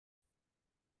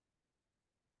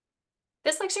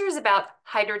This lecture is about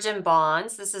hydrogen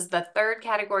bonds. This is the third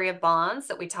category of bonds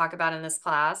that we talk about in this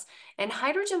class. And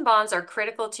hydrogen bonds are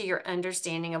critical to your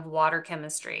understanding of water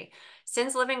chemistry.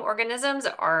 Since living organisms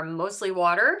are mostly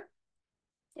water,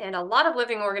 and a lot of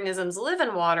living organisms live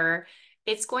in water,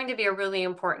 it's going to be a really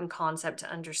important concept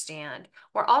to understand.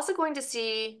 We're also going to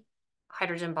see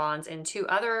hydrogen bonds in two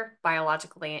other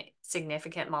biologically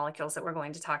significant molecules that we're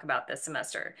going to talk about this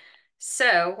semester.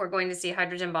 So we're going to see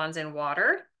hydrogen bonds in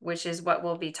water, which is what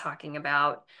we'll be talking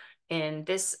about in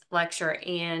this lecture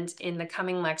and in the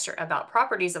coming lecture about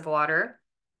properties of water.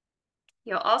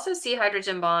 You'll also see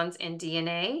hydrogen bonds in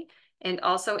DNA and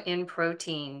also in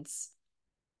proteins.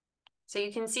 So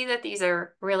you can see that these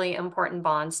are really important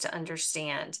bonds to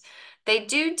understand. They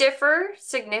do differ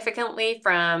significantly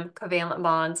from covalent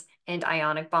bonds and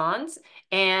ionic bonds.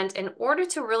 And in order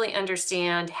to really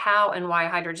understand how and why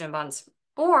hydrogen bonds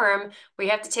form, we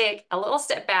have to take a little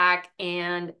step back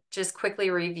and just quickly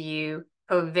review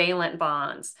covalent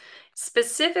bonds,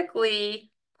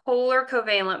 specifically polar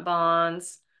covalent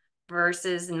bonds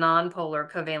versus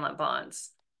nonpolar covalent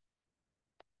bonds.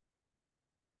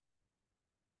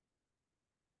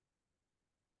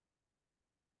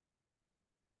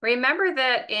 Remember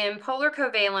that in polar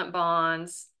covalent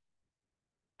bonds,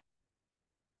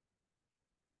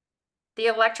 the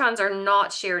electrons are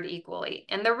not shared equally.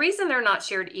 And the reason they're not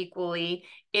shared equally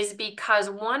is because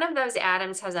one of those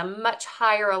atoms has a much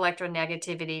higher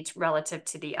electronegativity relative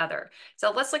to the other.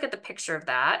 So let's look at the picture of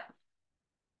that.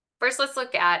 First, let's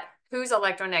look at who's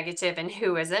electronegative and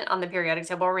who isn't on the periodic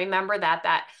table. Remember that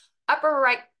that upper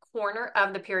right corner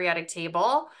of the periodic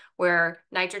table where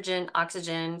nitrogen,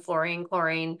 oxygen, fluorine,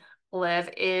 chlorine live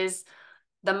is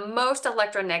the most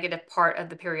electronegative part of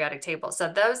the periodic table.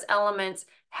 So those elements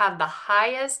have the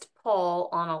highest pull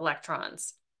on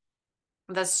electrons,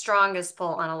 the strongest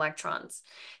pull on electrons.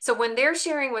 So when they're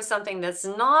sharing with something that's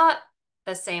not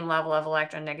the same level of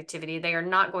electronegativity, they are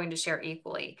not going to share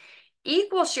equally.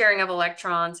 Equal sharing of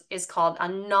electrons is called a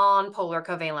non-polar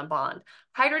covalent bond.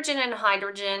 Hydrogen and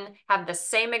hydrogen have the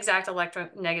same exact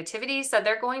electronegativity, so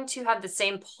they're going to have the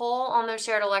same pull on those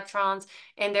shared electrons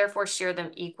and therefore share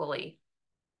them equally.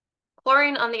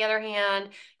 Chlorine, on the other hand,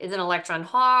 is an electron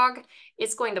hog.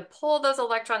 It's going to pull those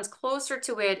electrons closer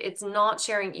to it. It's not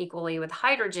sharing equally with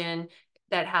hydrogen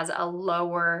that has a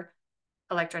lower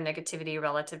electronegativity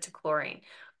relative to chlorine.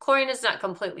 Chlorine is not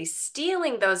completely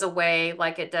stealing those away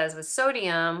like it does with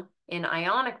sodium in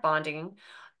ionic bonding,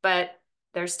 but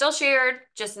they're still shared,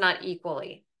 just not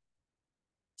equally.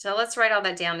 So let's write all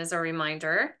that down as a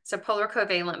reminder. So polar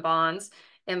covalent bonds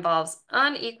involves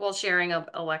unequal sharing of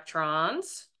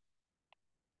electrons.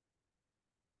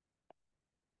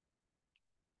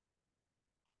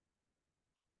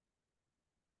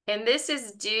 And this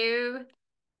is due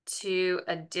to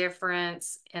a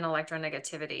difference in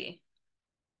electronegativity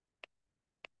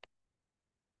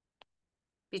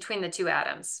between the two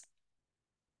atoms.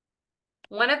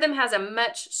 One of them has a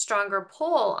much stronger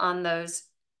pull on those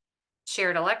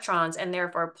shared electrons and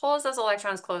therefore pulls those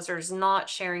electrons closer, is not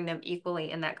sharing them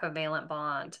equally in that covalent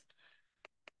bond.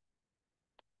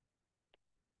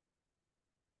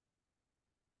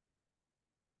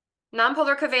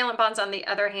 Nonpolar covalent bonds, on the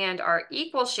other hand, are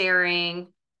equal sharing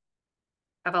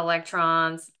of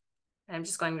electrons. I'm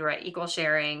just going to write equal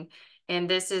sharing, and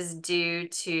this is due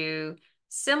to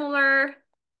similar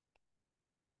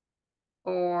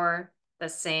or the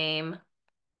same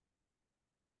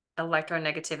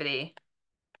electronegativity.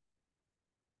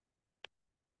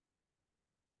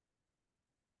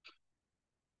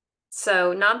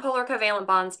 So nonpolar covalent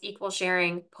bonds equal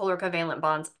sharing, polar covalent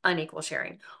bonds unequal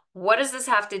sharing. What does this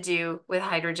have to do with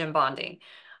hydrogen bonding?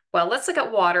 Well, let's look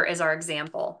at water as our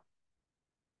example.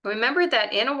 Remember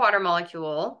that in a water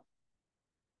molecule,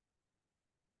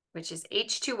 which is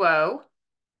H2O,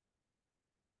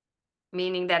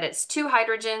 meaning that it's two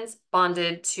hydrogens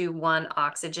bonded to one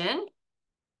oxygen.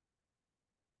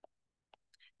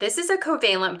 This is a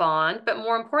covalent bond, but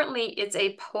more importantly, it's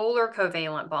a polar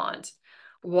covalent bond.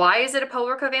 Why is it a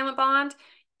polar covalent bond?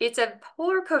 It's a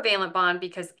polar covalent bond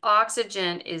because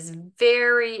oxygen is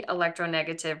very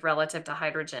electronegative relative to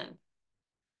hydrogen.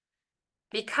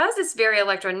 Because it's very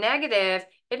electronegative,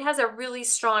 it has a really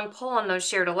strong pull on those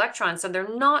shared electrons, so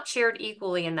they're not shared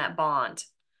equally in that bond.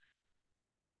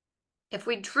 If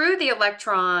we drew the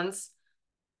electrons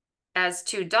as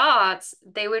two dots,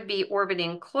 they would be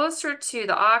orbiting closer to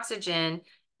the oxygen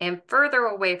and further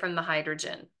away from the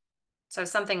hydrogen. So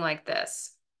something like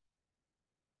this.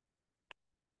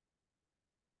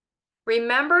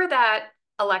 Remember that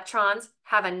electrons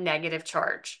have a negative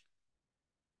charge.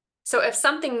 So if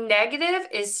something negative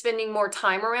is spending more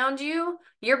time around you,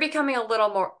 you're becoming a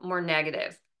little more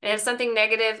negative. And if something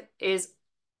negative is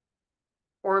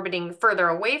orbiting further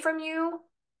away from you,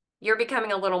 you're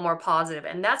becoming a little more positive.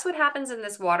 And that's what happens in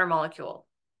this water molecule.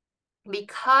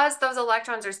 Because those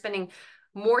electrons are spending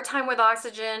more time with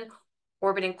oxygen,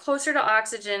 orbiting closer to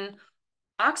oxygen,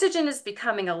 oxygen is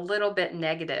becoming a little bit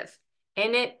negative,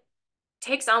 and it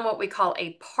takes on what we call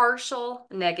a partial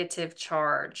negative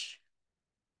charge.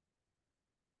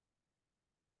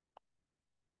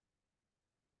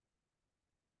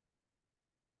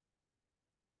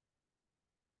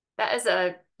 That is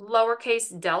a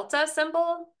lowercase delta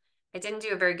symbol. I didn't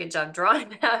do a very good job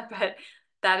drawing that, but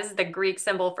that is the Greek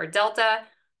symbol for delta.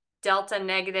 Delta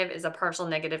negative is a partial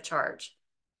negative charge.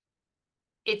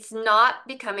 It's not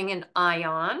becoming an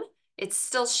ion. It's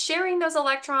still sharing those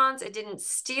electrons. It didn't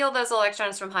steal those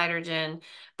electrons from hydrogen,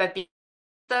 but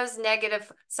those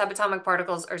negative subatomic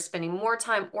particles are spending more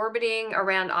time orbiting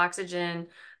around oxygen,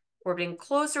 orbiting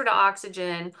closer to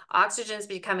oxygen. Oxygen's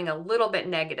becoming a little bit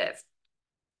negative.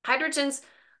 Hydrogen's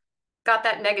got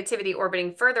that negativity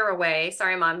orbiting further away.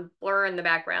 Sorry, I'm on blur in the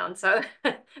background, so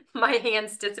my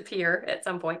hands disappear at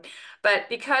some point. But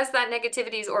because that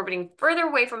negativity is orbiting further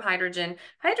away from hydrogen,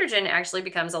 hydrogen actually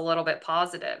becomes a little bit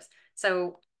positive.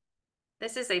 So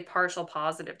this is a partial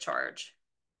positive charge.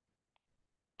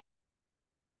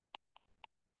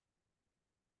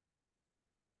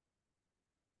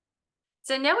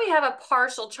 So now we have a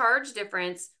partial charge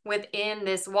difference within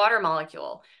this water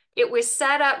molecule. It was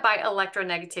set up by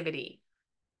electronegativity,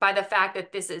 by the fact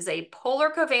that this is a polar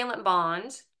covalent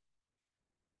bond.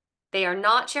 They are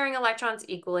not sharing electrons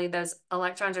equally. Those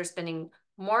electrons are spending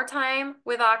more time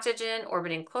with oxygen,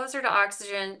 orbiting closer to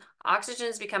oxygen. Oxygen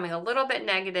is becoming a little bit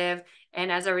negative,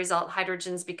 and as a result,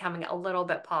 hydrogen is becoming a little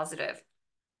bit positive.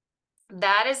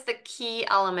 That is the key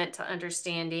element to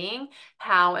understanding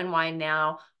how and why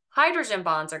now hydrogen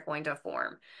bonds are going to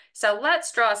form. So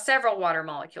let's draw several water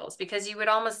molecules, because you would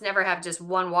almost never have just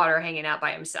one water hanging out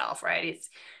by himself, right? If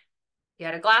you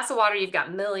had a glass of water, you've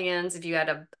got millions. If you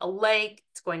had a lake,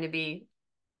 it's going to be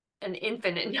an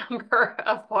infinite number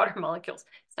of water molecules.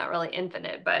 It's not really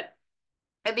infinite, but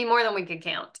it'd be more than we could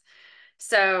count.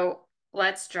 So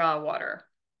let's draw water.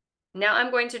 Now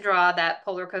I'm going to draw that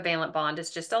polar covalent bond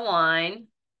as just a line,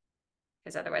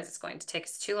 because otherwise it's going to take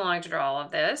us too long to draw all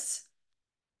of this.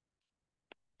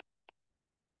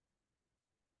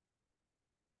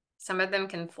 Some of them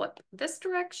can flip this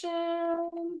direction.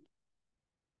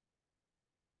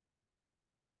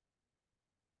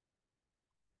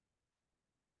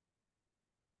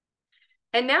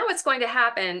 And now what's going to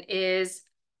happen is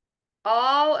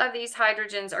all of these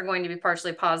hydrogens are going to be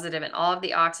partially positive and all of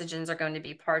the oxygens are going to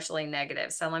be partially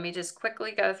negative. So let me just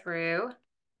quickly go through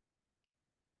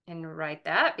and write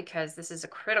that, because this is a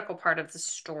critical part of the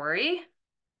story.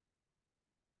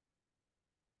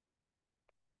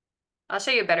 I'll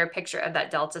show you a better picture of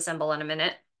that delta symbol in a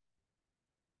minute.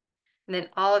 And then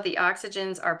all of the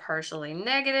oxygens are partially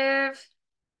negative.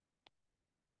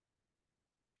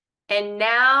 And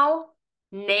now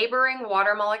neighboring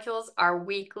water molecules are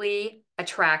weakly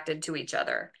attracted to each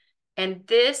other. And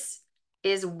this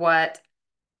is what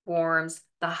forms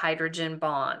the hydrogen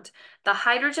bond. The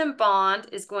hydrogen bond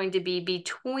is going to be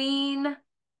between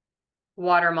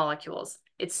water molecules.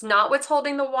 It's not what's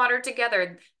holding the water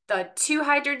together. The two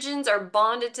hydrogens are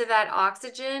bonded to that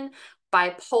oxygen by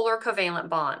polar covalent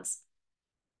bonds.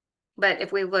 But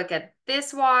if we look at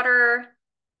this water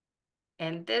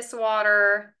and this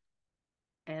water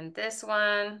and this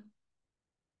one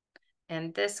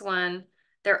and this one,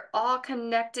 they're all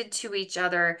connected to each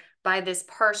other by this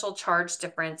partial charge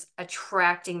difference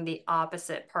attracting the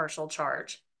opposite partial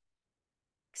charge.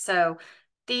 So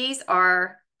these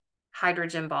are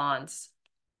hydrogen bonds.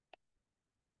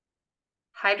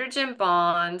 Hydrogen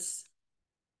bonds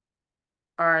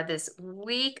are this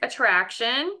weak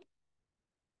attraction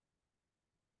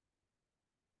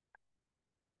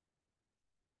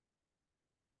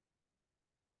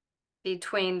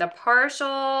between the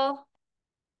partial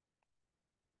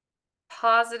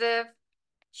positive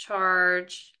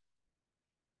charge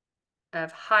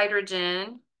of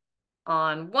hydrogen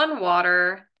on one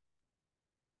water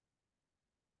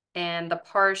and the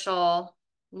partial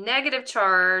negative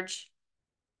charge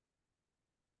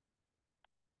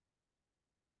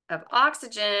of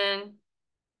oxygen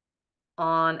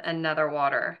on another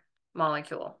water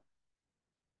molecule.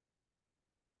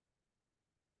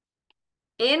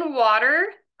 In water,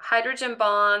 hydrogen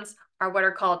bonds are what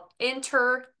are called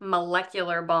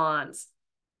intermolecular bonds.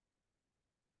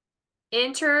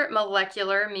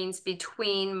 Intermolecular means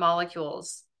between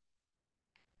molecules.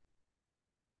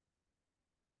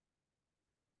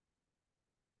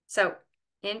 So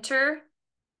inter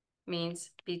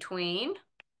means between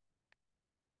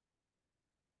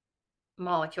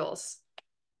molecules.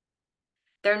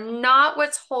 They're not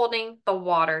what's holding the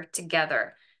water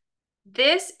together.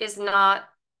 This is not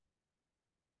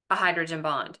a hydrogen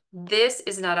bond. This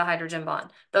is not a hydrogen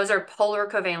bond. Those are polar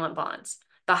covalent bonds.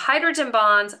 The hydrogen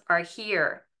bonds are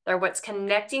here. They're what's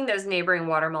connecting those neighboring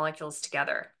water molecules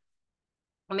together.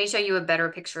 Let me show you a better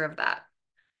picture of that.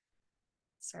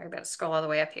 Sorry, I've got to scroll all the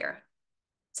way up here.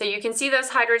 So you can see those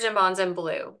hydrogen bonds in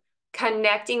blue,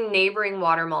 connecting neighboring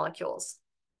water molecules.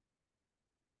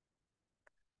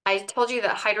 I told you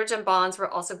that hydrogen bonds were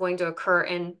also going to occur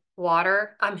in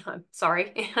water. I'm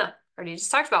sorry, I already just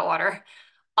talked about water.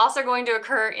 Also going to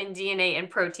occur in DNA and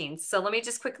proteins. So let me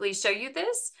just quickly show you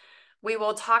this. We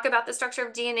will talk about the structure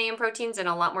of DNA and proteins in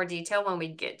a lot more detail when we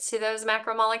get to those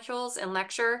macromolecules in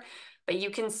lecture. But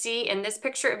you can see in this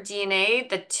picture of DNA,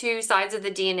 the two sides of the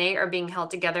DNA are being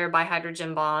held together by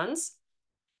hydrogen bonds.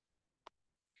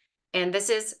 And this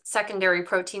is secondary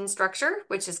protein structure,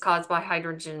 which is caused by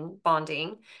hydrogen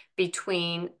bonding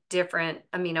between different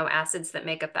amino acids that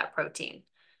make up that protein.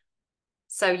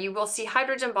 So you will see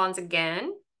hydrogen bonds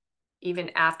again,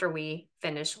 even after we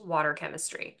finish water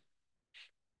chemistry.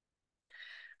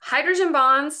 Hydrogen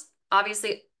bonds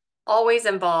obviously always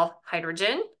involve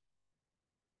hydrogen.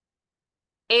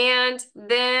 And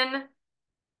then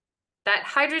that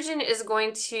hydrogen is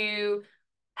going to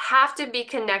have to be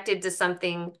connected to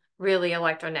something really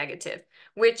electronegative,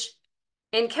 which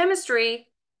in chemistry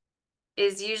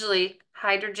is usually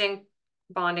hydrogen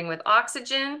bonding with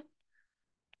oxygen,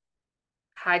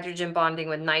 hydrogen bonding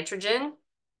with nitrogen.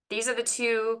 These are the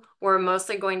two we're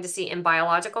mostly going to see in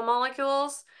biological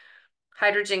molecules.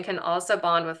 Hydrogen can also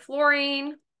bond with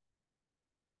fluorine,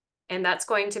 and that's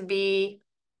going to be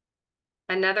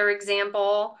another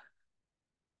example.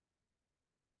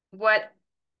 What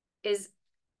is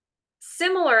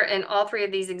similar in all three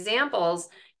of these examples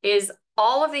is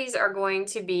all of these are going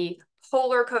to be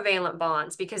polar covalent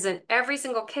bonds, because in every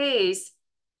single case,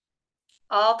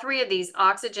 all three of these,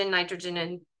 oxygen, nitrogen,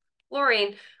 and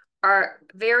fluorine, are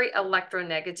very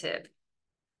electronegative.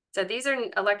 So these are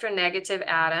electronegative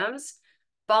atoms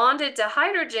bonded to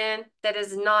hydrogen that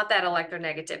is not that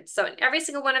electronegative. So in every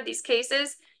single one of these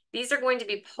cases, these are going to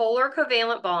be polar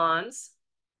covalent bonds,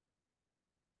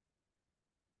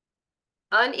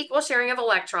 unequal sharing of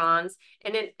electrons.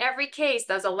 And in every case,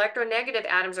 those electronegative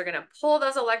atoms are going to pull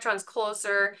those electrons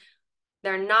closer.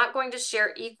 They're not going to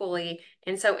share equally.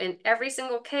 And so in every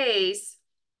single case,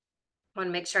 I want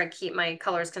to make sure I keep my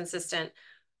colors consistent.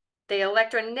 The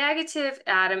electronegative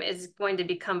atom is going to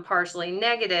become partially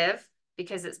negative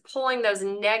because it's pulling those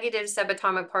negative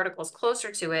subatomic particles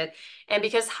closer to it. And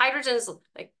because hydrogen's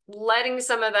like letting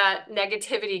some of that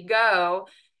negativity go,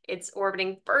 it's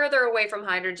orbiting further away from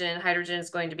hydrogen. Hydrogen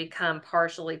is going to become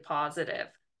partially positive.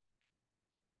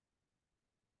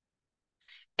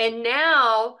 And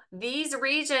now these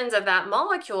regions of that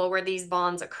molecule where these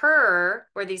bonds occur,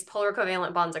 where these polar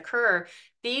covalent bonds occur,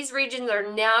 these regions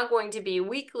are now going to be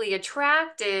weakly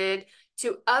attracted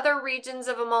to other regions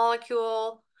of a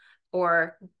molecule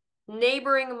or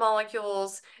neighboring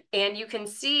molecules. And you can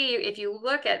see, if you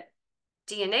look at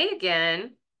DNA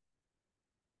again,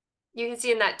 you can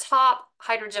see in that top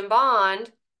hydrogen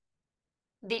bond,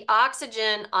 the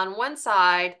oxygen on one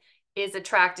side is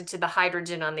attracted to the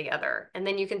hydrogen on the other. And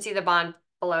then you can see the bond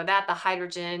below that, the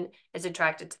hydrogen is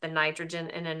attracted to the nitrogen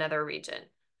in another region.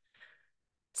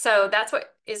 So that's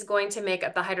what is going to make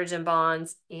up the hydrogen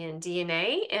bonds in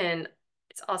DNA. And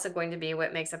it's also going to be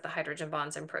what makes up the hydrogen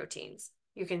bonds in proteins.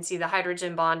 You can see the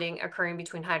hydrogen bonding occurring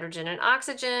between hydrogen and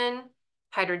oxygen,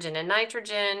 hydrogen and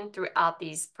nitrogen throughout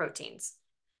these proteins.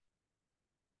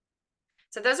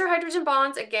 So those are hydrogen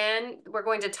bonds. Again, we're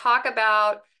going to talk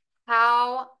about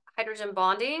how hydrogen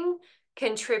bonding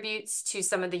contributes to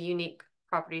some of the unique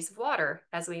properties of water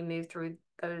as we move through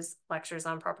those lectures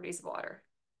on properties of water.